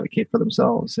self-advocate for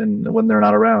themselves and when they're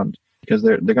not around, because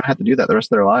they're going to have to do that the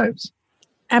rest of their lives.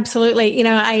 Absolutely.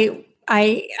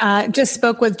 I just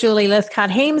spoke with Julie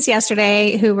Lythcott-Hames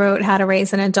yesterday, who wrote How to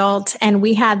Raise an Adult, and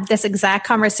we had this exact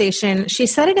conversation. She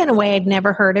said it in a way I'd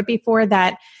never heard it before,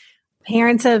 that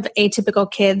parents of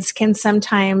atypical kids can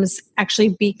sometimes actually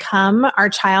become our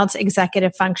child's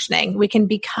executive functioning. We can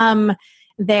become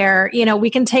we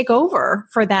can take over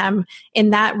for them in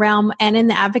that realm and in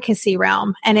the advocacy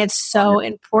realm. And it's so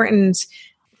important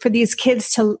for these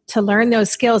kids to learn those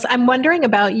skills. I'm wondering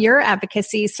about your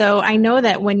advocacy. So I know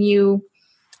that when you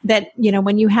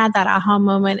had that aha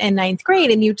moment in 9th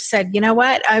grade and you said, you know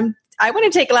what, I want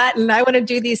to take Latin, I want to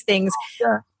do these things.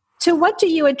 Sure. To what do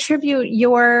you attribute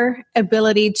your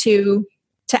ability to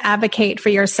advocate for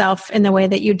yourself in the way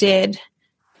that you did?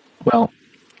 Well,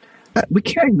 we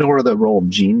can't ignore the role of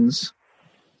genes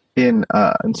in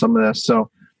some of this. So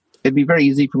it'd be very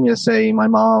easy for me to say my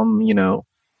mom,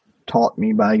 taught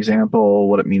me by example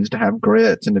what it means to have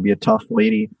grit and to be a tough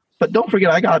lady. But don't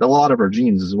forget, I got a lot of her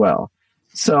genes as well.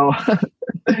 So,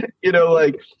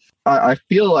 I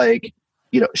feel like,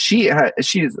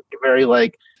 she's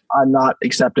very I'm not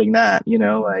accepting that,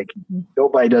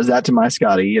 nobody does that to my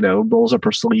Scotty, rolls up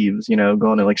her sleeves,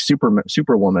 going to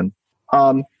superwoman.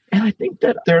 And I think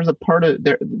that there's a part of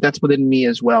there that's within me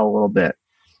as well a little bit.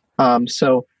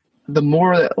 So the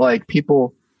more that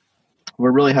people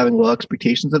were really having low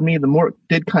expectations of me, the more it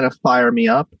did kind of fire me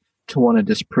up to want to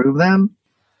disprove them,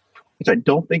 which I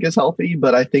don't think is healthy,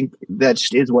 but I think that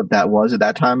is what that was at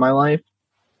that time in my life.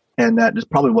 And that is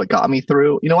probably what got me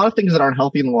through. A lot of things that aren't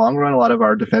healthy in the long run, a lot of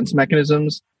our defense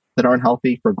mechanisms that aren't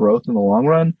healthy for growth in the long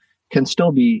run can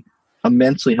still be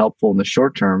immensely helpful in the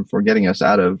short term for getting us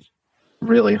out of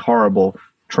really horrible,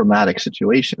 traumatic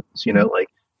situations.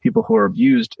 People who are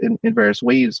abused in various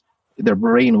ways, their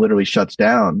brain literally shuts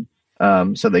down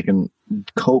so they can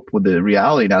cope with the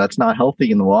reality. Now, that's not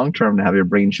healthy in the long term to have your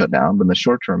brain shut down, but in the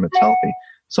short term, it's healthy.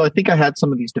 So I think I had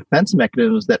some of these defense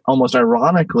mechanisms that almost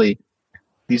ironically,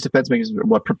 these defense mechanisms are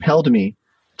what propelled me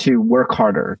to work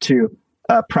harder, to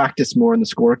practice more in the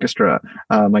school orchestra.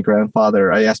 I asked my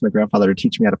grandfather to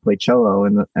teach me how to play cello,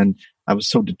 and I was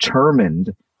so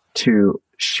determined to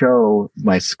show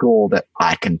my school that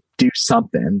I can do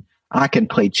something. I can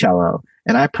play cello,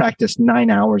 and I practiced 9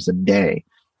 hours a day.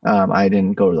 I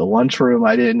didn't go to the lunchroom.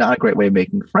 Not a great way of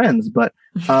making friends, but,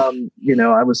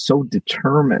 I was so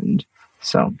determined.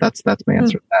 So that's my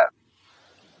answer to that.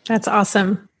 That's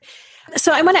awesome.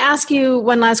 So I want to ask you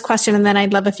one last question, and then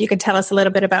I'd love if you could tell us a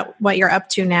little bit about what you're up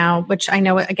to now, which I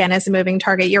know, again, is a moving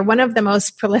target. You're one of the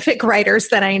most prolific writers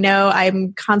that I know.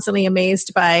 I'm constantly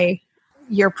amazed by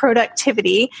your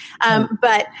productivity.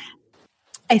 But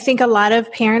I think a lot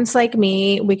of parents like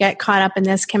me, we get caught up in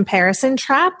this comparison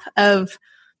trap of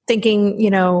thinking,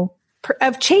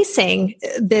 of chasing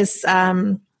this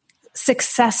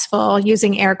successful,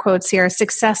 using air quotes here,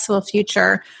 successful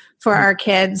future for our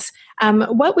kids.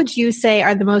 What would you say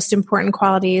are the most important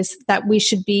qualities that we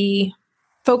should be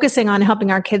focusing on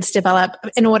helping our kids develop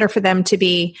in order for them to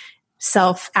be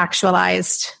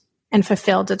self-actualized and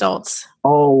fulfilled adults?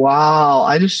 Oh, wow.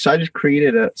 I just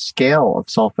created a scale of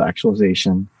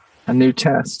self-actualization, a new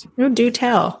test. Oh, do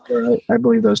tell. I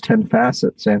believe those 10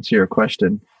 facets answer your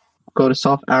question. Go to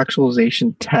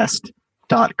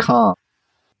selfactualizationtest.com.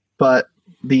 But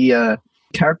the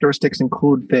characteristics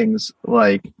include things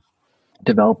like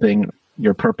developing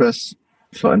your purpose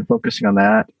and focusing on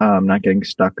that, not getting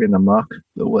stuck in the muck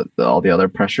with all the other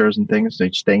pressures and things, so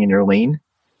staying in your lane.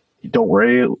 Don't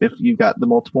worry if you got the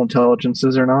multiple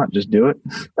intelligences or not, just do it.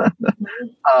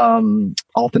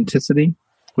 Authenticity,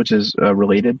 which is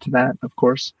related to that, of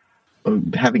course.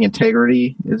 Having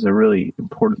integrity is a really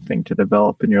important thing to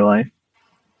develop in your life.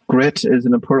 Grit is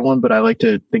an important one, but I like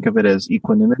to think of it as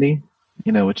equanimity,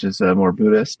 which is more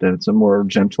Buddhist, and it's a more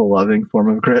gentle, loving form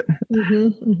of grit.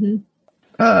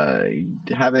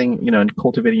 Having, and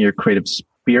cultivating your creative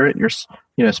spirit, your,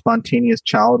 spontaneous,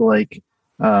 childlike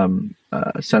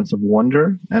sense of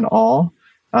wonder and awe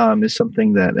is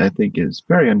something that I think is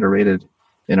very underrated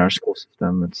in our school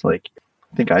system. It's like,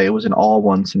 I think I was in awe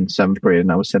once in 7th grade,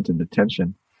 and I was sent to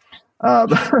detention.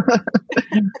 That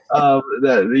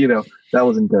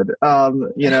wasn't good.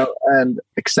 And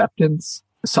acceptance,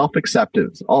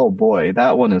 self-acceptance. Oh boy,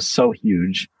 that one is so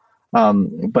huge.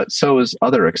 But so is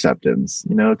other acceptance,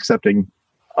 accepting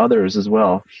others as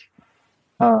well.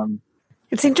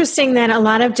 It's interesting that a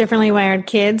lot of differently wired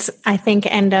kids, I think,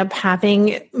 end up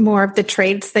having more of the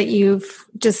traits that you've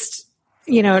just,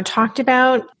 talked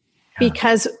about,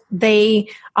 because they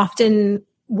often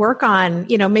work on,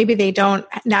 maybe they don't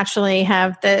naturally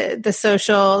have the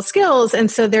social skills.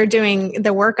 And so they're doing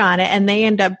the work on it, and they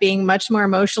end up being much more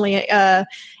emotionally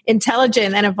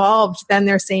intelligent and evolved than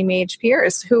their same age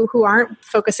peers who aren't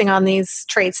focusing on these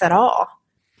traits at all.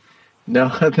 No,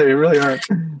 they really aren't.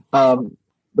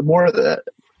 The more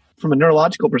from a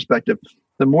neurological perspective,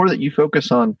 the more that you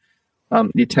focus on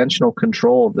the attentional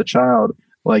control of the child,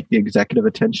 like the executive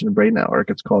attention brain network,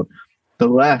 it's called, the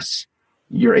less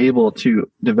you're able to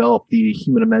develop the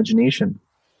human imagination.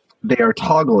 They are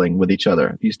toggling with each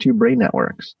other, these two brain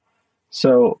networks.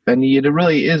 So, and it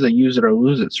really is a use it or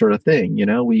lose it sort of thing.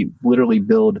 We literally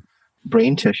build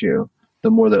brain tissue the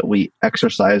more that we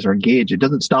exercise or engage. It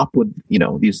doesn't stop with,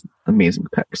 these amazing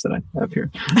pecs that I have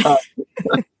here.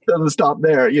 It doesn't stop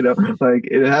there, like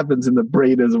it happens in the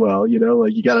brain as well,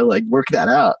 like you got to work that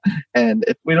out. And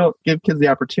if we don't give kids the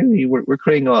opportunity, we're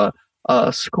creating a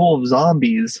school of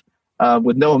zombies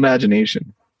with no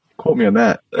imagination. Quote me on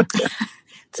that.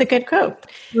 It's a good quote.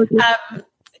 Okay.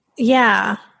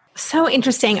 Yeah. So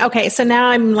interesting. Okay. So now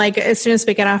I'm as soon as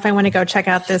we get off, I want to go check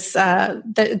out this,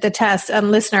 the test.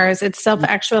 Listeners, it's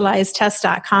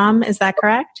selfactualizationtest.com. Is that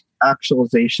correct?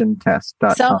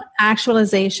 Actualizationtest.com.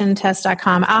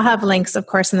 Selfactualizationtest.com. I'll have links, of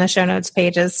course, in the show notes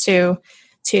pages to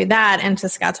that and to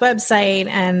Scott's website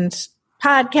and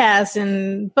podcasts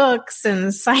and books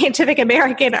and Scientific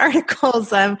American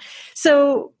articles.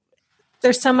 So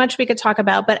there's so much we could talk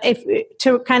about, but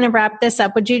to kind of wrap this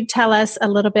up, would you tell us a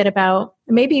little bit about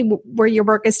maybe where your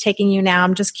work is taking you now?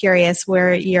 I'm just curious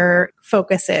where your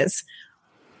focus is.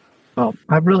 Well,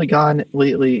 I've really gone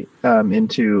lately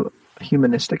into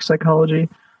humanistic psychology,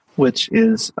 which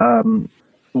is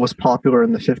was popular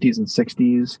in the 50s and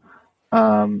 60s.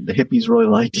 The hippies really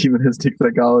liked humanistic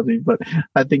psychology, but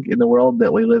I think in the world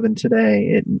that we live in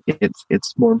today,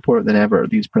 it's more important than ever,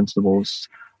 these principles.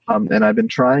 And I've been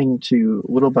trying to,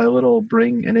 little by little,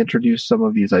 bring and introduce some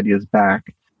of these ideas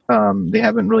back. They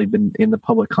haven't really been in the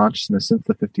public consciousness since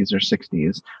the 50s or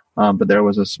 60s, but there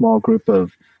was a small group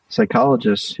of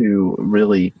psychologists who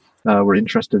really were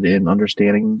interested in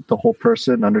understanding the whole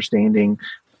person, understanding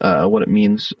what it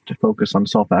means to focus on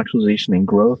self-actualization and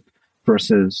growth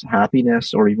versus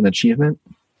happiness or even achievement.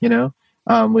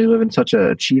 We live in such an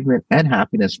achievement and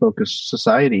happiness-focused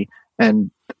society,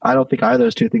 And I don't think either of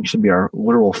those two things should be our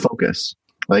literal focus.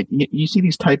 Like you see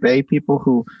these type A people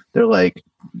who they're like,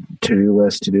 to-do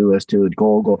list,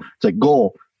 goal. It's like,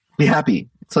 goal, be happy.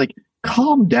 It's like,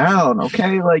 calm down.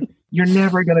 Okay. Like you're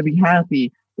never going to be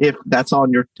happy if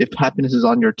happiness is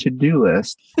on your to-do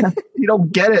list. You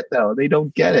don't get it though. They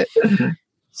don't get it.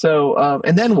 So,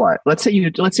 and then what? Let's say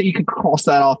you can cross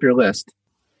that off your list.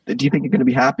 Do you think you're going to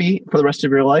be happy for the rest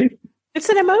of your life? It's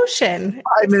an emotion.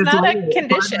 It's not a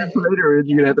condition. 5 minutes later, you're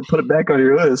going to have to put it back on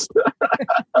your list.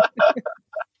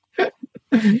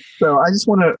 So I just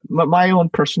want to, my own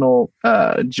personal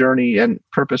journey and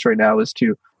purpose right now is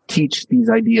to teach these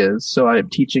ideas. So I'm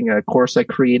teaching a course I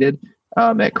created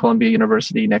at Columbia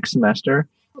University next semester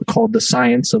called The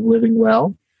Science of Living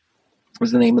Well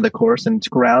was the name of the course. And it's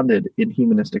grounded in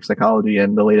humanistic psychology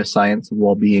and the latest science of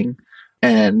well-being.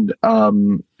 And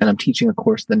I'm teaching a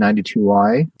course, the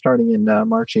 92Y, starting in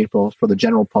March, April for the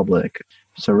general public.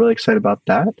 So really excited about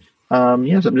that.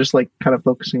 Yes, I'm just like kind of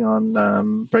focusing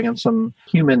on bringing some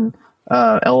human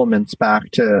elements back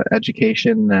to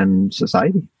education and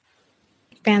society.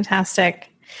 Fantastic.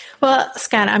 Well,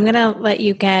 Scott, I'm going to let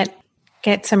you get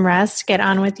some rest, get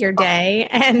on with your day.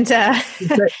 And just,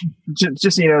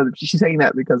 she's saying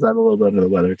that because I'm a little bit under the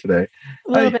weather today.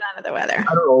 A little bit under the weather.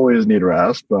 I don't always need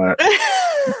rest, but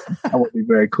I want to be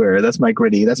very clear. That's my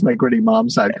gritty mom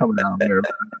side coming out there.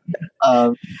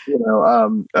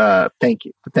 Thank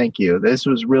you. This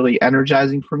was really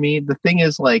energizing for me. The thing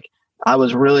is, like, I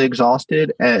was really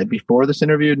exhausted before this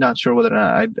interview, not sure whether or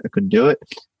not I could do it.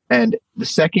 And the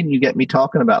second you get me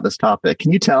talking about this topic,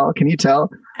 can you tell?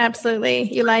 Absolutely.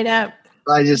 You light up.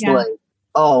 I just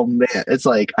oh man, it's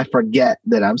like, I forget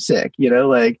that I'm sick,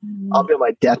 I'll be on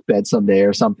my deathbed someday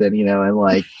or something, and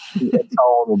like,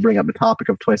 someone will bring up the topic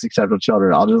of twice acceptable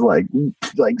children. I'll just like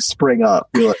spring up.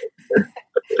 Well,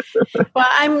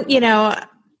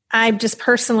 I just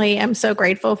personally am so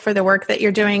grateful for the work that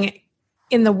you're doing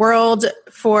in the world,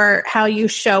 for how you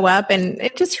show up and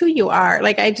just who you are.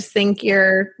 Like, I just think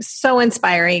you're so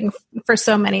inspiring for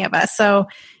so many of us. So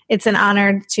it's an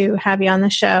honor to have you on the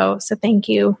show. So thank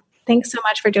you. Thanks so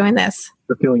much for doing this.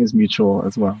 The feeling is mutual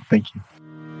as well. Thank you.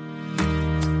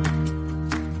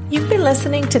 You've been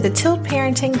listening to the Tilt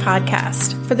Parenting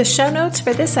Podcast. For the show notes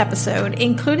for this episode,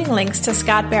 including links to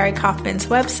Scott Barry Kaufman's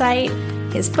website,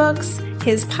 his books,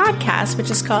 his podcast, which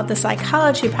is called the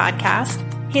Psychology Podcast,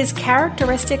 his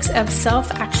characteristics of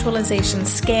self-actualization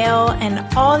scale, and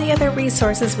all the other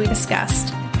resources we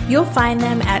discussed, you'll find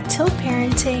them at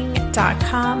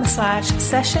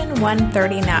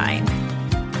tiltparenting.com/session139.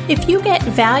 If you get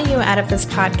value out of this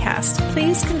podcast,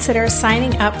 please consider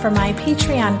signing up for my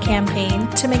Patreon campaign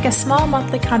to make a small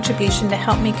monthly contribution to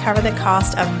help me cover the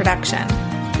cost of production.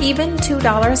 Even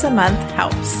 $2 a month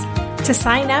helps. To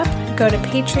sign up, go to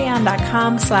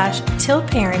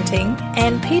patreon.com/tiltparenting,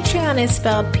 and Patreon is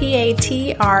spelled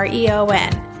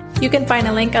Patreon. You can find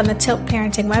a link on the Tilt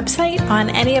Parenting website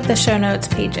on any of the show notes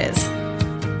pages.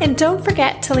 And don't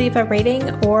forget to leave a rating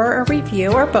or a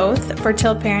review or both for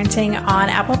Tilt Parenting on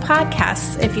Apple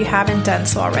Podcasts if you haven't done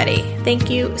so already.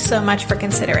 Thank you so much for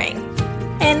considering.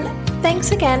 And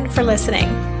thanks again for listening.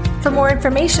 For more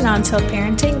information on Tilt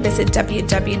Parenting, visit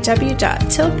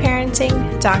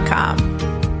www.tiltparenting.com.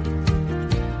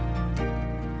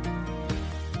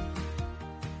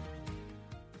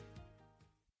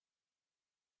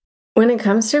 When it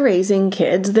comes to raising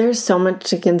kids, there's so much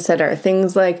to consider.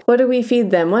 Things like, what do we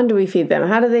feed them? When do we feed them?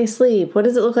 How do they sleep? What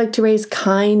does it look like to raise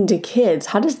kind kids?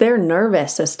 How does their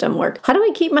nervous system work? How do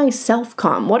I keep myself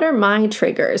calm? What are my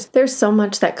triggers? There's so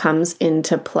much that comes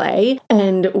into play,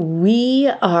 and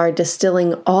we are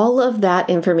distilling all of that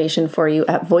information for you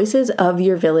at Voices of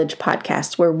Your Village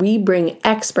podcast, where we bring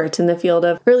experts in the field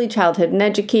of early childhood and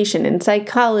education and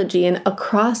psychology and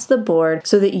across the board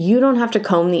so that you don't have to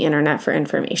comb the internet for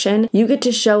information. You get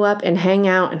to show up and hang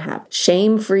out and have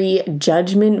shame-free,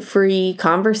 judgment-free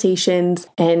conversations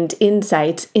and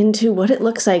insights into what it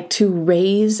looks like to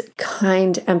raise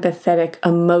kind, empathetic,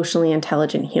 emotionally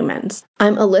intelligent humans.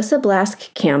 I'm Alyssa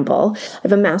Blask Campbell. I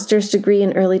have a master's degree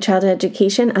in early childhood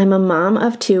education. I'm a mom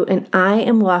of 2, and I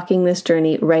am walking this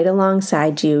journey right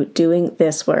alongside you doing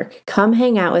this work. Come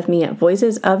hang out with me at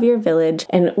Voices of Your Village,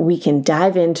 and we can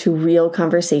dive into real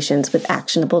conversations with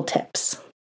actionable tips.